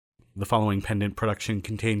The following pendant production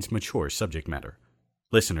contains mature subject matter.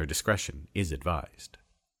 Listener discretion is advised.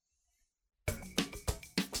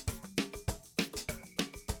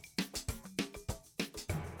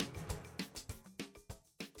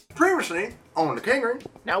 Previously on the Kingery.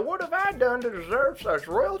 Now what have I done to deserve such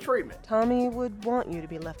royal treatment? Tommy would want you to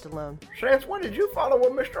be left alone. Since when did you follow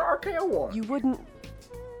what Mr. Arkell wants? You wouldn't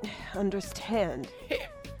understand.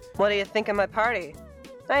 What do you think of my party?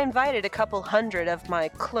 I invited a couple hundred of my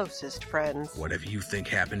closest friends. Whatever you think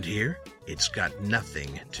happened here, it's got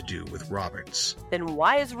nothing to do with Roberts. Then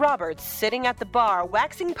why is Roberts sitting at the bar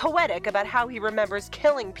waxing poetic about how he remembers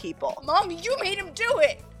killing people? Mom, you made him do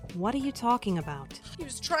it! What are you talking about? He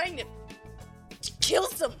was trying to kill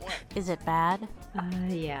someone. Is it bad?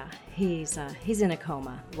 Yeah. He's in a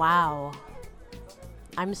coma. Wow.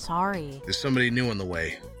 I'm sorry. There's somebody new on the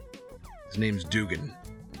way. His name's Dugan.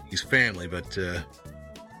 He's family, but,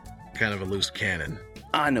 kind of a loose cannon.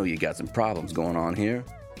 I know you got some problems going on here.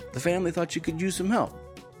 The family thought you could use some help.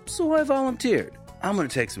 So I volunteered. I'm gonna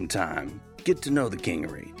take some time, get to know the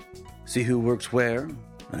Kingery, see who works where,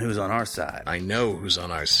 and who's on our side. I know who's on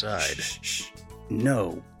our side. Shh.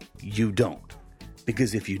 No, you don't.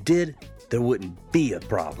 Because if you did, there wouldn't be a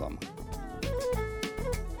problem.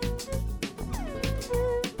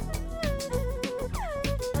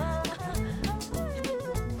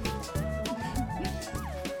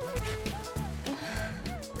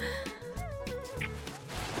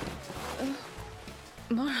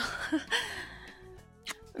 Marl.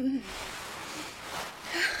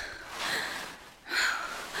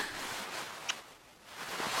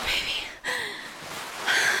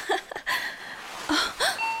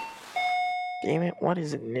 Damn it, what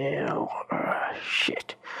is it now?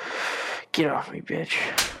 Shit. Get off me, bitch.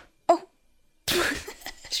 Oh.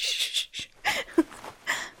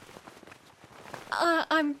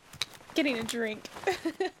 I'm getting a drink.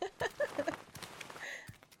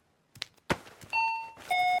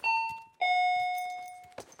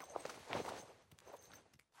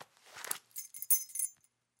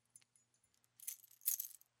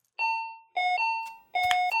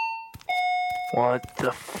 What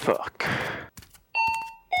the fuck?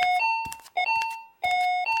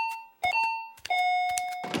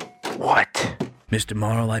 What? Mr.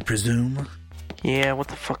 Marl, I presume? Yeah, what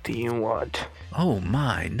the fuck do you want? Oh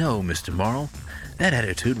my, no, Mr. Marl. That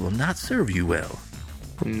attitude will not serve you well.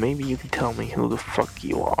 Maybe you can tell me who the fuck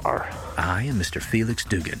you are. I am Mr. Felix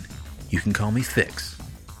Dugan. You can call me Fix.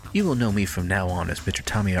 You will know me from now on as Mr.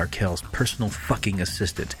 Tommy Arkell's personal fucking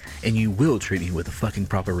assistant, and you will treat me with a fucking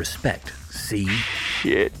proper respect. See?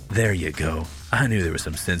 Shit. There you go. I knew there was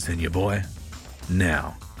some sense in you, boy.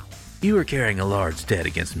 Now, you are carrying a large debt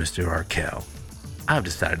against Mr. Arkell. I've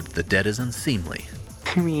decided that the debt is unseemly.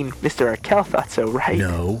 You mean Mr. Arkell thought so, right?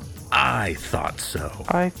 No, I thought so.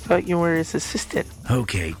 I thought you were his assistant.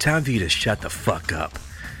 Okay, time for you to shut the fuck up.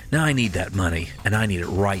 Now I need that money, and I need it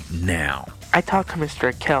right now. I talked to Mr.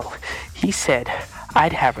 Arkell. He said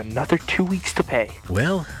I'd have another 2 weeks to pay.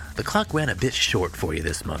 Well, the clock ran a bit short for you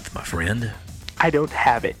this month, my friend. I don't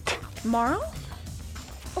have it. Marl?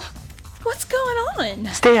 What's going on?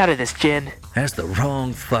 Stay out of this, Jen. That's the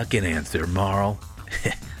wrong fucking answer, Marl.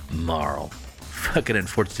 Marl. Fucking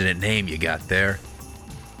unfortunate name you got there.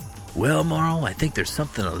 Well, Marl, I think there's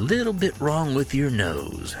something a little bit wrong with your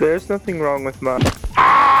nose. There's nothing wrong with my...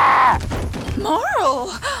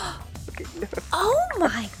 Marl! Oh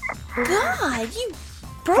my god, you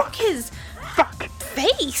broke his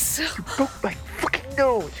face. You broke my fucking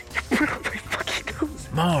nose. You broke my fucking nose.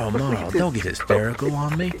 Marl, don't get hysterical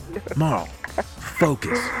on me. Marl,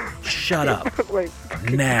 focus. Shut up.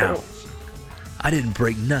 Now. I didn't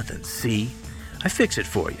break nothing, see? I fix it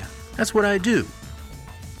for you. That's what I do.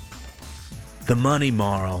 The money,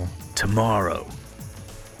 Marl, tomorrow.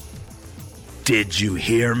 Did you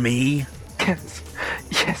hear me?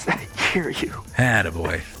 Yes, I hear you.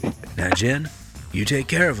 Attaboy. Now, Jen, you take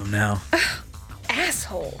care of him now.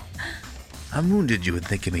 Asshole. I'm wounded you would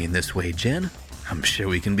think of me in this way, Jen. I'm sure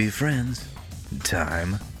we can be friends. In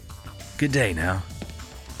time. Good day now.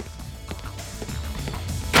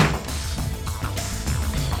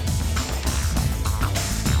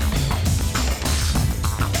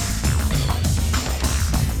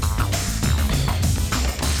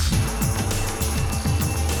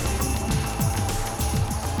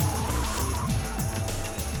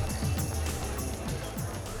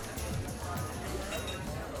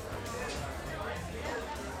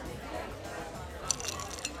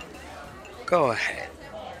 Go ahead.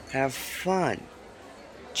 Have fun.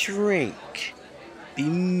 Drink. Be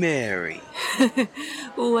merry.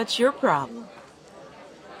 What's your problem?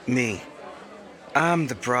 Me. I'm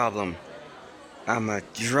the problem. I'm a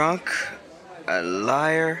drunk, a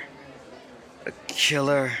liar, a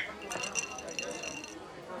killer,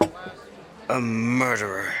 a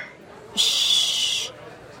murderer. Shh.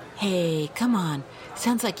 Hey, come on.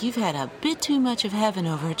 Sounds like you've had a bit too much of heaven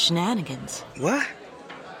over at Shenanigans. What?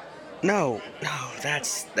 No,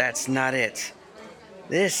 that's not it.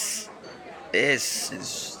 This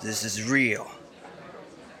is real.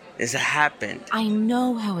 This happened. I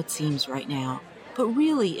know how it seems right now, but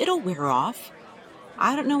really, it'll wear off.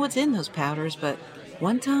 I don't know what's in those powders, but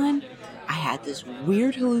one time, I had this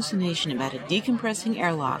weird hallucination about a decompressing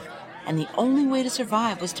airlock, and the only way to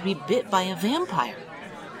survive was to be bit by a vampire.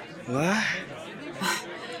 What?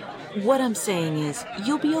 What I'm saying is,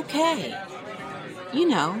 you'll be okay. You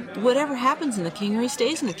know, whatever happens in the Kingery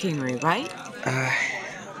stays in the Kingery, right?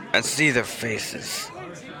 I see their faces.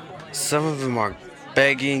 Some of them are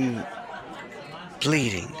begging,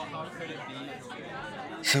 pleading.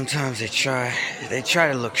 Sometimes they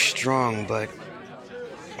try to look strong, but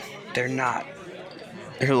they're not.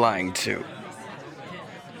 They're lying too.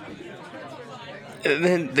 And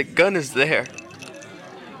then the gun is there.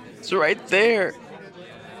 It's right there.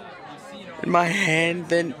 In my hand,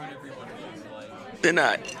 then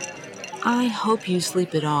I hope you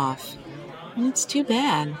sleep it off. It's too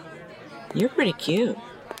bad. You're pretty cute.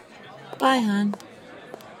 Bye, hon.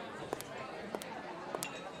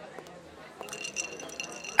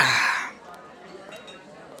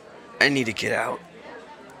 I need to get out.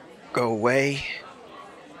 Go away.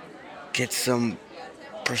 Get some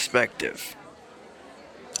perspective.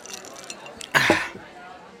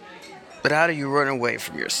 But how do you run away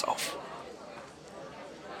from yourself?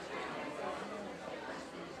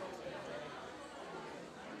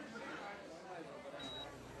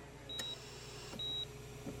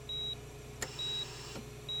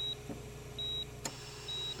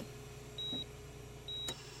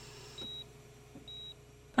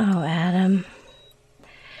 Oh, Adam.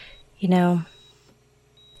 You know,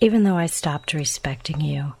 even though I stopped respecting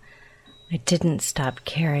you, I didn't stop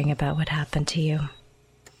caring about what happened to you.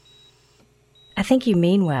 I think you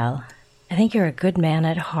mean well. I think you're a good man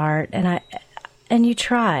at heart, and you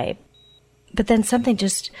try. But then something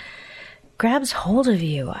just grabs hold of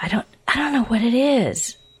you. I don't know what it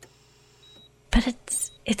is. But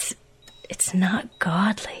it's not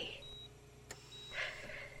godly.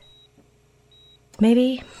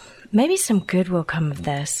 Maybe some good will come of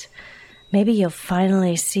this. Maybe you'll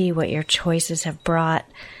finally see what your choices have brought,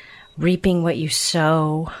 reaping what you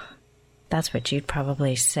sow. That's what you'd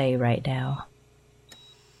probably say right now.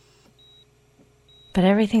 But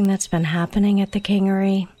everything that's been happening at the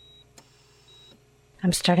Kingery,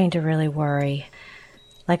 I'm starting to really worry.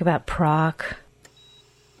 Like about Proc.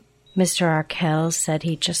 Mr. Arkell said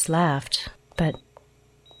he just left, but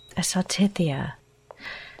I saw Tithia.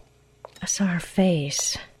 I saw her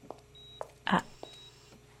face.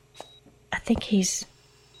 I think he's...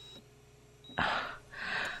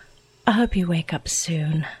 I hope you wake up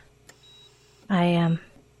soon. I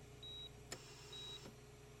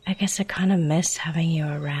guess I kind of miss having you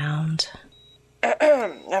around.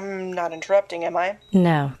 I'm not interrupting, am I?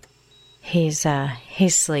 No. He's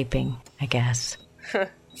sleeping, I guess.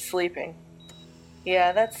 Sleeping.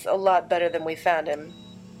 Yeah, that's a lot better than we found him.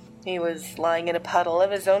 He was lying in a puddle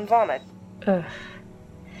of his own vomit. Ugh.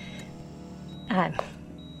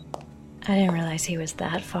 I didn't realize he was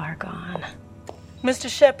that far gone. Mr.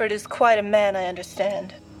 Shepard is quite a man, I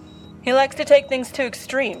understand. He likes to take things to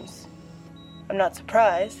extremes. I'm not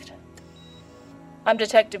surprised. I'm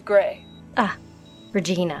Detective Gray. Ah,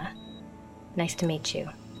 Regina. Nice to meet you.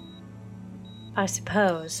 I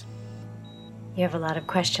suppose you have a lot of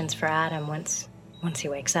questions for Adam once he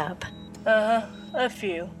wakes up. A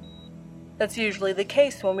few. That's usually the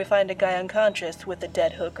case when we find a guy unconscious with a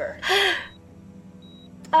dead hooker.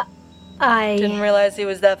 I didn't realize he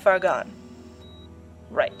was that far gone.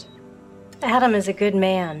 Right. Adam is a good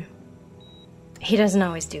man. He doesn't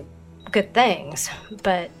always do good things,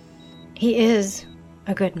 but he is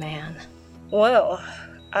a good man. Well,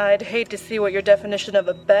 I'd hate to see what your definition of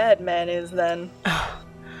a bad man is then.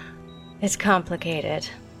 It's complicated.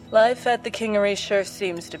 Life at the Kingery sure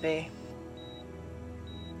seems to be.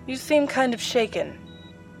 You seem kind of shaken.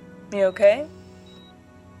 You okay?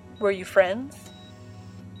 Were you friends?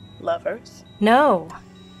 Lovers? No.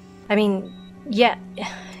 I mean,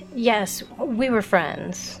 yes, we were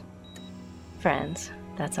friends. Friends,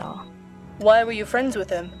 that's all. Why were you friends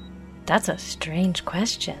with him? That's a strange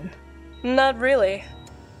question. Not really.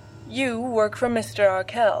 You work for Mr.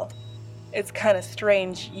 Arkell. It's kind of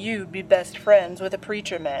strange you'd be best friends with a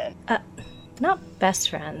preacher man. Not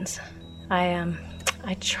best friends. I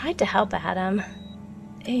tried to help Adam.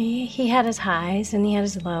 He had his highs and he had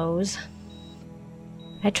his lows.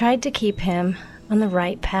 I tried to keep him on the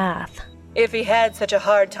right path. If he had such a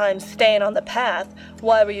hard time staying on the path,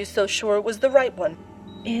 why were you so sure it was the right one?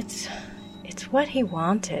 It's what he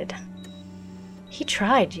wanted. He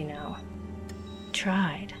tried, you know.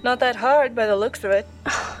 Tried. Not that hard by the looks of it.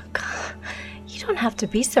 Oh, God. You don't have to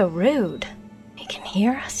be so rude. He can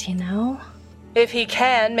hear us, you know. If he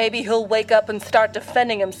can, maybe he'll wake up and start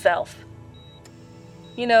defending himself.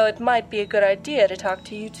 You know, it might be a good idea to talk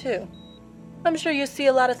to you, too. I'm sure you see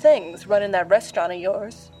a lot of things running that restaurant of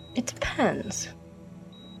yours. It depends.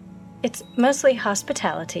 It's mostly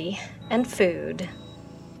hospitality and food.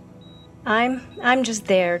 I'm just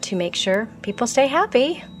there to make sure people stay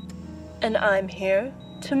happy. And I'm here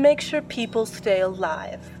to make sure people stay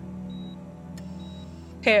alive.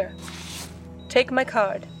 Here, take my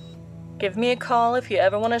card. Give me a call if you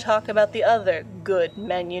ever want to talk about the other good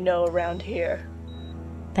men you know around here.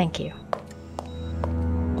 Thank you.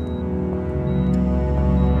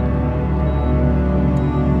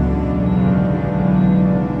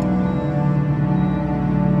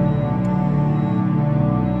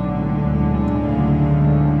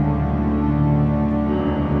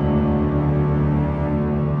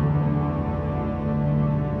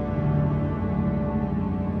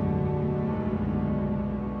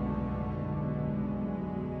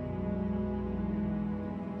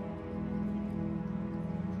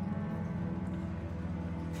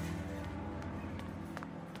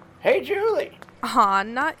 Hey, Julie. Aw,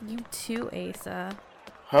 not you too, Asa.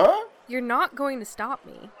 Huh? You're not going to stop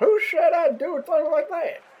me. Who said I'd do a thing like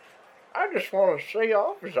that? I just want to see you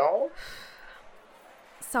off is all.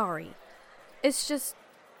 Sorry. It's just...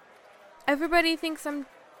 everybody thinks I'm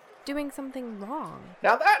doing something wrong.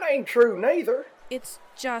 Now that ain't true neither. It's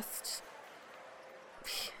just...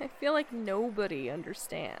 I feel like nobody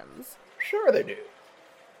understands. Sure they do.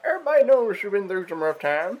 Everybody knows you've been through some rough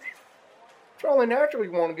times. It's only natural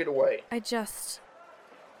you want to get away. I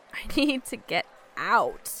need to get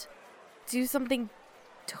out. Do something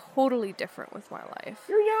totally different with my life.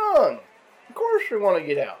 You're young. Of course you want to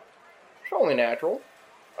get out. It's only natural.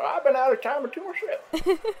 I've been out of time or two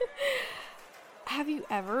myself. Have you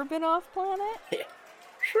ever been off planet?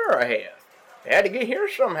 Sure I have. I had to get here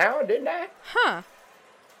somehow, didn't I? Huh.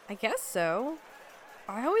 I guess so.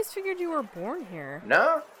 I always figured you were born here.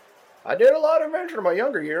 No. I did a lot of adventure in my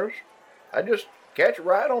younger years. I just catch a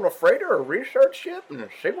ride on a freighter or research ship and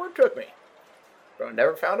see where it took me. But I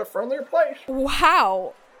never found a friendlier place.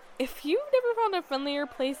 Wow! If you've never found a friendlier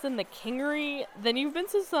place than the Kingery, then you've been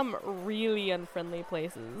to some really unfriendly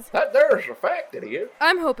places. That there's a fact, it is.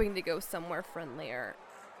 I'm hoping to go somewhere friendlier.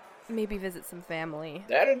 Maybe visit some family.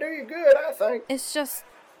 That'd do you good, I think. It's just...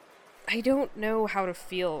 I don't know how to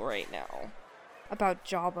feel right now. About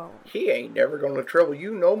Jawbone. He ain't never gonna trouble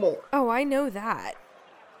you no more. Oh, I know that.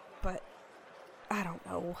 But... I don't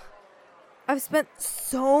know. I've spent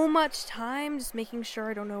so much time just making sure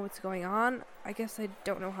I don't know what's going on. I guess I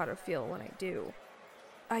don't know how to feel when I do.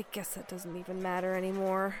 I guess that doesn't even matter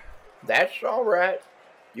anymore. That's alright.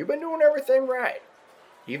 You've been doing everything right.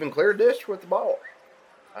 You even cleared this with the boss.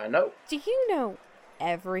 I know. Do you know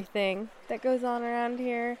everything that goes on around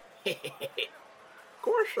here? Of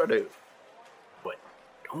course I do. But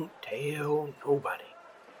don't tell nobody.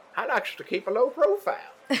 I likes to keep a low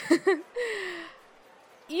profile.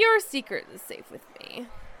 Your secret is safe with me.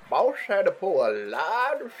 Boss had to pull a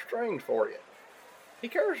lot of strings for you. He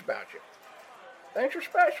cares about you. Thinks you're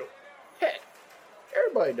special. Heck,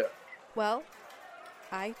 everybody does. Well,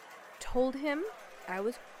 I told him I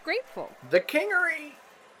was grateful. The Kingery,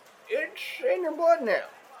 it's in your blood now.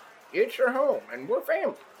 It's your home, and we're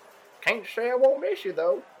family. Can't say I won't miss you,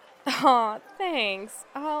 though. Aw, thanks.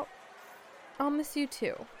 I'll miss you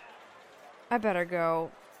too. I better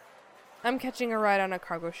go. I'm catching a ride on a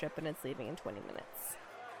cargo ship and it's leaving in 20 minutes.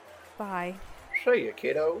 Bye. See you,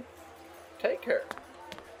 kiddo. Take care.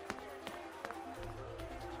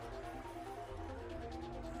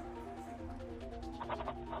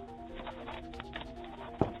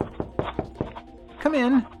 Come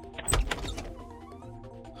in.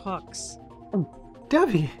 Hooks.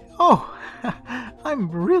 Debbie, oh,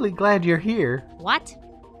 I'm really glad you're here. What?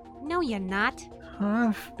 No, you're not.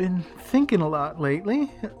 I've been thinking a lot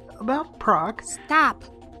lately about Proc. Stop.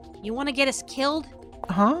 You want to get us killed?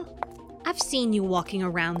 Huh? I've seen you walking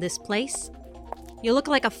around this place. You look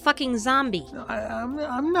like a fucking zombie.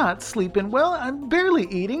 I'm not sleeping well. I'm barely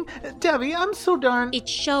eating. Debbie, I'm so darn... It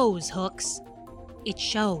shows, Hooks. It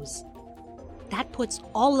shows. That puts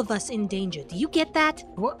all of us in danger. Do you get that?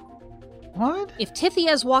 What? If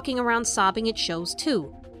Tithia's walking around sobbing, it shows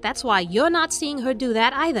too. That's why you're not seeing her do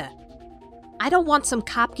that either. I don't want some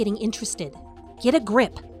cop getting interested. Get a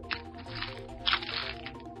grip.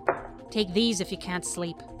 Take these if you can't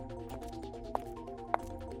sleep.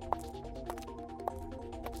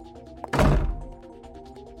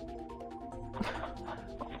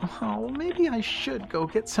 Oh, maybe I should go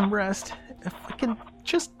get some rest. If I can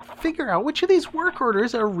just figure out which of these work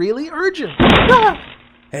orders are really urgent. Ah!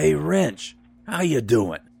 Hey, Wrench. How you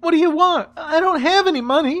doing? What do you want? I don't have any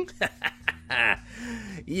money.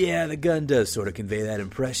 Yeah, the gun does sort of convey that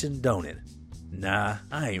impression, don't it? Nah,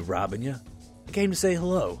 I ain't robbing you. I came to say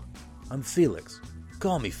hello. I'm Felix.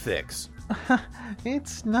 Call me Fix.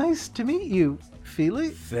 It's nice to meet you,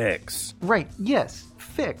 Felix. Fix. Right, yes,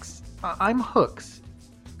 Fix. I'm Hooks.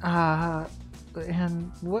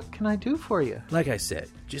 And what can I do for you? Like I said,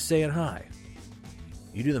 just saying hi.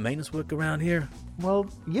 You do the maintenance work around here? Well,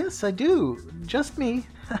 yes, I do. Just me.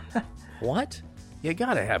 What? You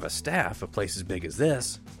gotta have a staff a place as big as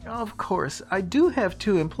this. Of course, I do have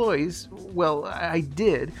 2 employees. Well, I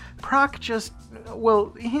did. Proc just...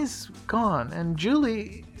 well, he's gone, and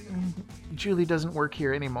Julie doesn't work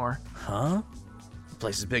here anymore. Huh? A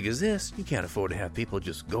place as big as this, you can't afford to have people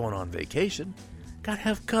just going on vacation. Gotta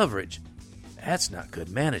have coverage. That's not good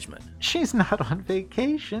management. She's not on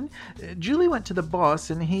vacation. Julie went to the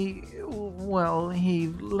boss and he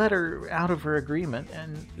let her out of her agreement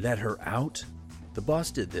and... Let her out? The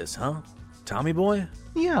boss did this, huh? Tommy boy?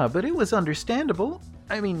 Yeah, but it was understandable.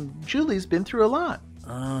 I mean, Julie's been through a lot.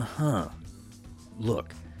 Uh-huh.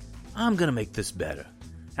 Look, I'm gonna make this better.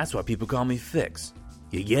 That's why people call me Fix.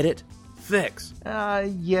 You get it? Fix.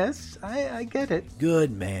 Yes, I get it.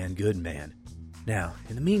 Good man, good man. Now,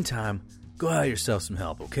 in the meantime, go hire yourself some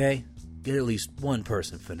help, okay? Get at least one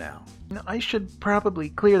person for now. I should probably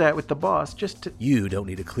clear that with the boss, just to... You don't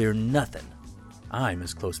need to clear nothing. I'm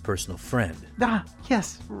his close personal friend.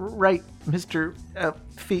 Yes, right, Mr.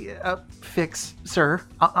 Fix, sir.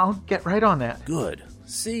 I'll get right on that. Good.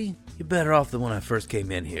 See? You're better off than when I first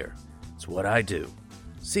came in here. It's what I do.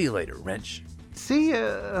 See you later, Wrench. See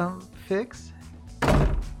ya, Fix.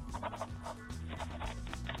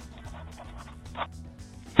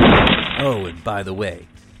 Oh, and by the way,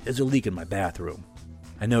 there's a leak in my bathroom.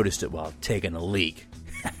 I noticed it while taking a leak.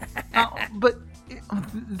 But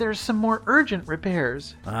there's some more urgent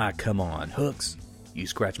repairs. Ah, come on, Hooks. You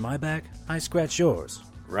scratch my back, I scratch yours,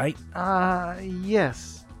 right?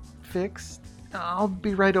 Yes, Fix. I'll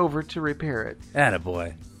be right over to repair it.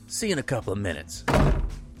 Attaboy. See you in a couple of minutes.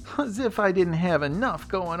 As if I didn't have enough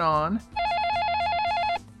going on.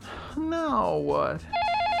 Now what?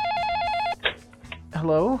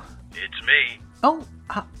 Hello? It's me. Oh,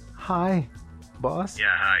 hi, boss.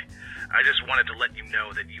 Yeah, hi. I just wanted to let you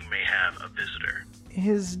know that you may have a visitor.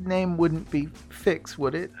 His name wouldn't be Fix,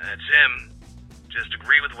 would it? That's him. Just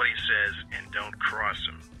agree with what he says and don't cross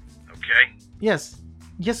him, okay? Yes,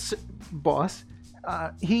 boss.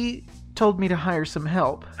 He told me to hire some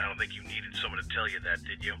help. I don't think you needed someone to tell you that,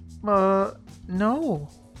 did you? No.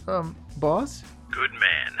 Boss? Good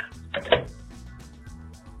man.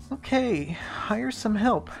 Okay, hire some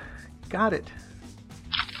help. Got it.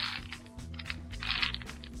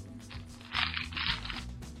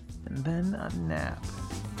 And then a nap.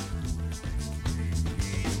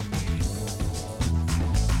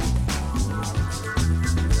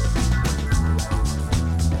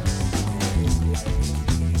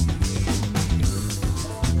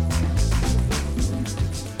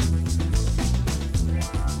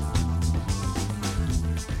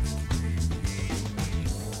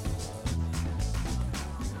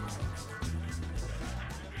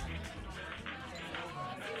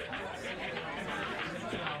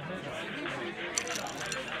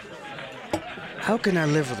 How can I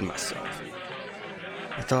live with myself?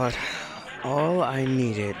 I thought all I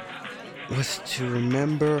needed was to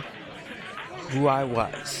remember who I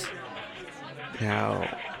was. Now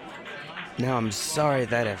I'm sorry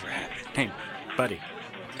that ever happened. Hey, buddy,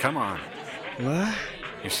 come on. What?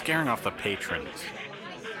 You're scaring off the patrons.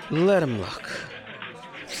 Let them look.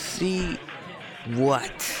 See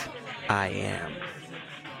what I am.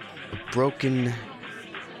 A broken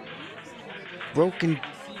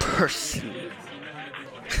person.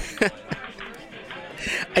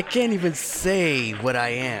 I can't even say what I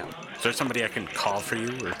am. Is there somebody I can call for you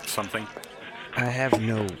or something? I have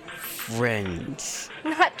no friends.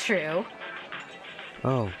 Not true.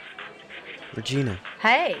 Oh, Regina.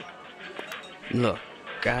 Hey. Look,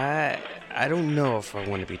 I don't know if I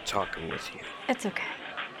want to be talking with you. It's okay.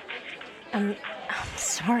 I'm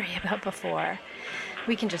sorry about before.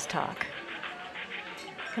 We can just talk.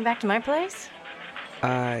 Come back to my place?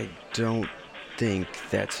 I don't think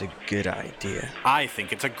that's a good idea. I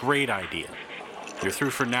think it's a great idea. You're through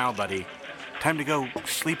for now, buddy. Time to go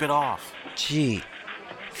sleep it off. Gee,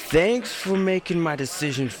 thanks for making my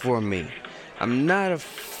decision for me. I'm not a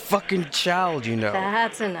fucking child, you know.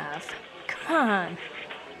 That's enough. Come on.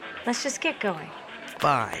 Let's just get going.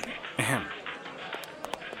 Fine. Ahem.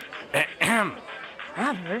 Ahem.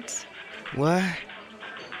 Robert. What?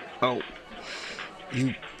 Oh,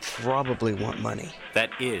 you probably want money.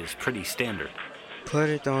 That is pretty standard. Put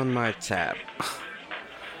it on my tab.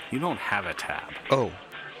 You don't have a tab. Oh.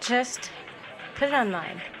 Just put it on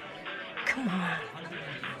mine. Come on.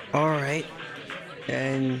 All right.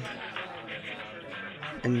 And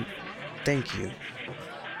thank you.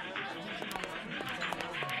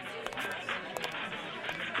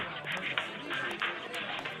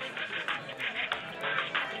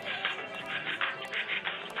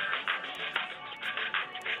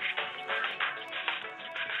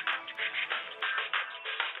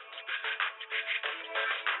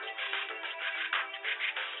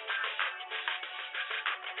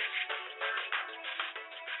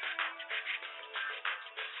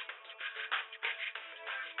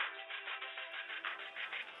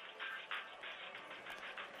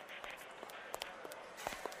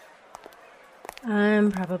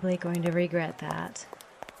 I'm probably going to regret that.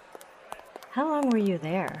 How long were you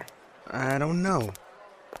there? I don't know.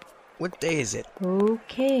 What day is it?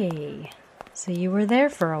 Okay. So you were there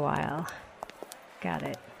for a while. Got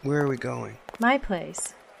it. Where are we going? My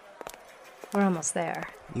place. We're almost there.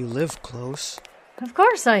 You live close. Of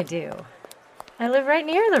course I do. I live right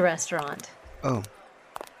near the restaurant. Oh.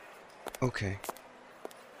 Okay.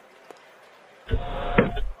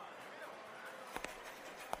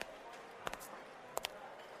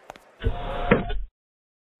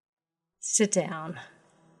 Sit down.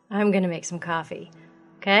 I'm gonna make some coffee.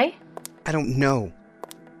 Okay? I don't know.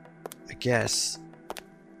 I guess.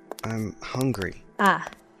 I'm hungry. Ah.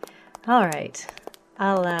 All right.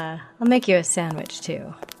 I'll make you a sandwich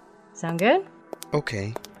too. Sound good?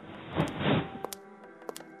 Okay.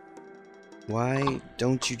 Why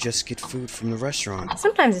don't you just get food from the restaurant?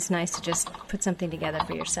 Sometimes it's nice to just put something together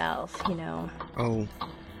for yourself, you know. Oh,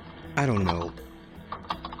 I don't know.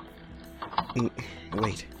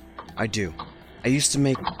 Wait, I do. I used to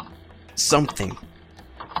make something.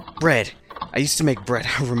 Bread. I used to make bread,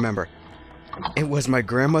 I remember. It was my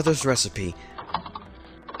grandmother's recipe.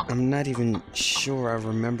 I'm not even sure I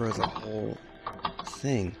remember the whole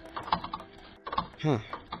thing. Huh.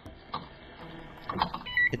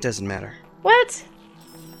 It doesn't matter. What?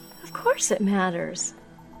 Of course it matters.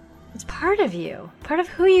 It's part of you, part of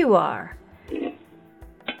who you are.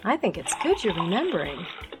 I think it's good you're remembering.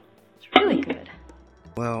 It's really good.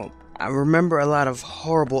 Well, I remember a lot of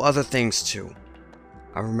horrible other things too.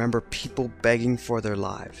 I remember people begging for their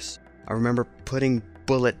lives. I remember putting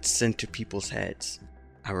bullets into people's heads.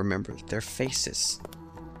 I remember their faces.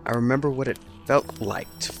 I remember what it felt like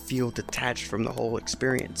to feel detached from the whole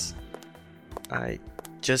experience. I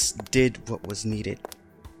just did what was needed.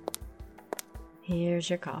 Here's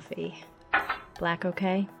your coffee. Black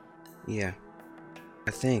okay? Yeah,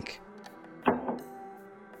 I think.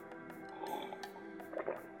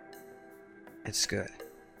 It's good.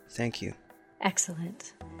 Thank you.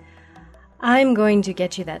 Excellent. I'm going to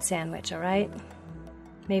get you that sandwich, all right?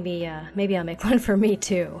 Maybe I'll make one for me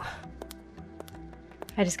too.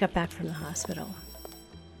 I just got back from the hospital.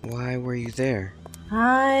 Why were you there?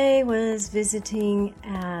 I was visiting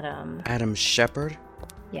Adam. Adam Shepard?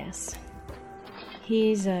 Yes.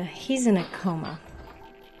 He's in a coma.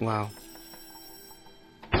 Wow.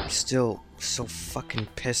 I'm still so fucking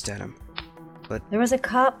pissed at him. But there was a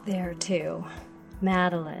cop there too,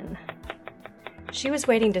 Madeline. She was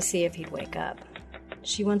waiting to see if he'd wake up.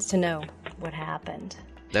 She wants to know what happened.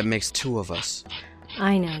 That makes two of us.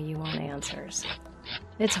 I know you want answers.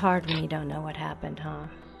 It's hard when you don't know what happened, huh?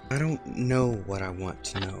 I don't know what I want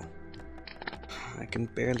to know. I can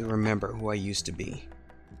barely remember who I used to be.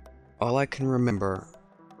 All I can remember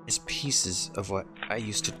is pieces of what I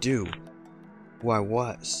used to do, who I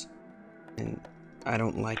was, and I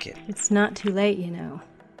don't like it. It's not too late, you know,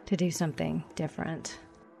 to do something different.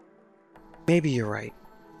 Maybe you're right.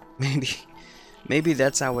 Maybe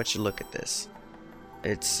that's how I should look at this.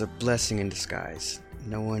 It's a blessing in disguise.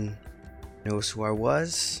 No one knows who I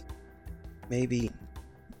was. Maybe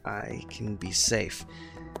I can be safe.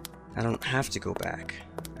 I don't have to go back.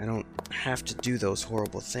 I don't have to do those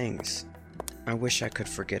horrible things. I wish I could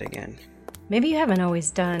forget again. Maybe you haven't always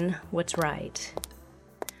done what's right.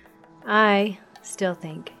 I still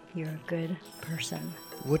think you're a good person.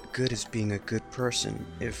 What good is being a good person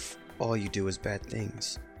if all you do is bad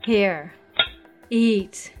things? Here,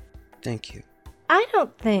 eat. Thank you. I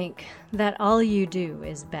don't think that all you do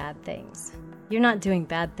is bad things. You're not doing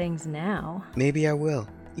bad things now. Maybe I will.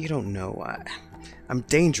 You don't know. I'm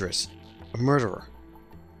dangerous. A murderer.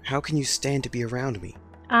 How can you stand to be around me?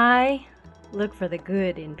 I look for the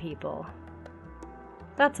good in people.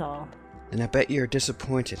 That's all. And I bet you're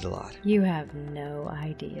disappointed a lot. You have no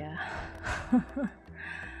idea.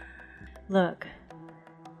 Look,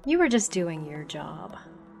 you were just doing your job.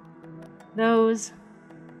 Those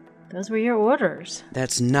were your orders.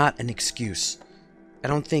 That's not an excuse. I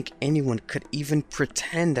don't think anyone could even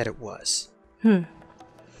pretend that it was.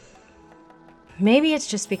 Maybe it's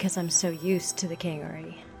just because I'm so used to the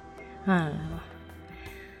Kingery. I don't know.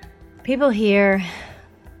 People here,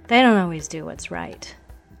 they don't always do what's right.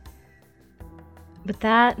 But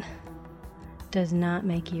that does not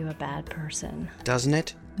make you a bad person. Doesn't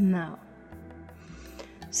it? No.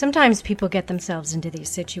 Sometimes people get themselves into these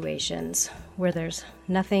situations where there's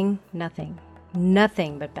nothing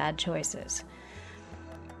but bad choices.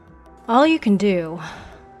 All you can do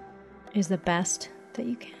is the best that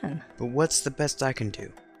you can. But what's the best I can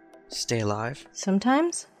do? Stay alive?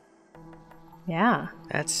 Sometimes? Yeah.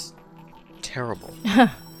 That's terrible.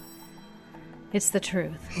 It's the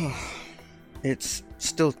truth. It's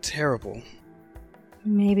still terrible.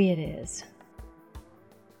 Maybe it is.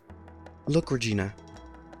 Look, Regina,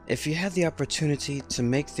 if you had the opportunity to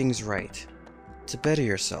make things right, to better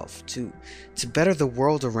yourself, to better the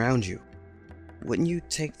world around you, wouldn't you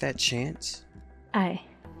take that chance? I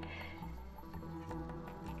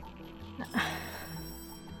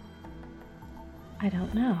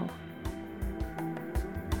don't know.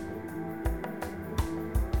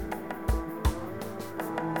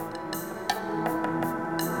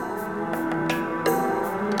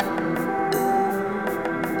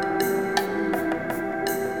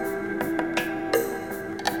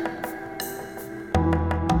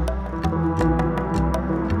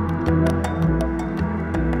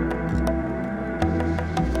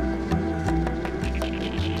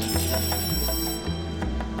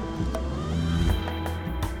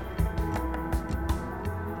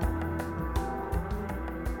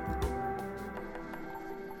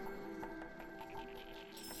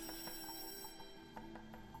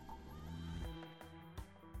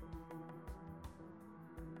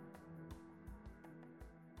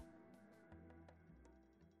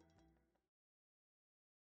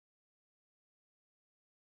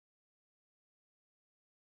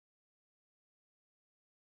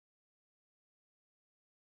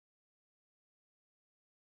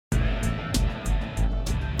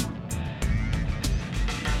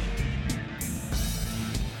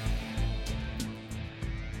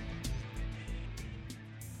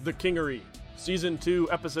 The Kingery, Season 2,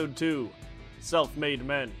 Episode 2, Self-Made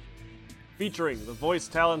Men. Featuring the voice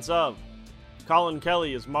talents of Colin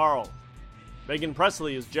Kelly as Marl, Megan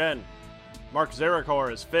Presley as Jen, Mark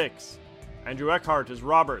Zarakor as Fix, Andrew Eckhart as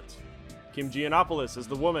Robert, Kim Giannopoulos as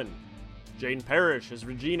the Woman, Jane Parrish as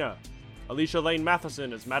Regina, Alicia Lane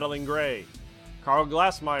Matheson as Madeline Gray, Carl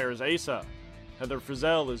Glassmeyer as Asa, Heather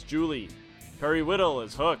Frizzell as Julie, Perry Whittle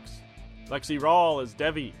as Hooks, Lexi Rawl as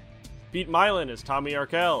Debbie, Pete Mylan as Tommy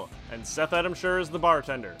Arkell, and Seth Adamshire as the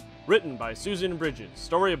bartender. Written by Susan Bridges,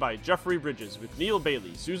 story by Jeffrey Bridges, with Neil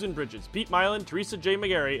Bailey, Susan Bridges, Pete Mylan, Teresa J.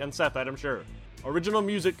 McGarry, and Seth Adamshire. Original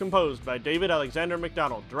music composed by David Alexander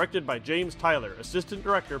McDonald, directed by James Tyler, assistant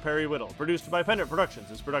director Perry Whittle, produced by Pendant Productions.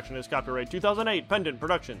 This production is copyright 2008 Pendant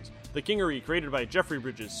Productions. The Kingery, created by Jeffrey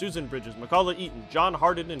Bridges, Susan Bridges, Macaulay Eaton, John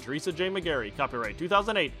Hardin, and Teresa J. McGarry, copyright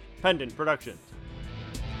 2008 Pendant Productions.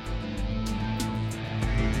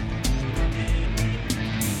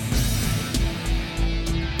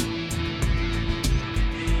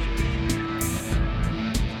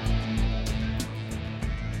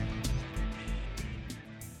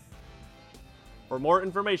 For more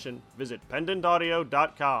information, visit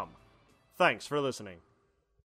pendantaudio.com. Thanks for listening.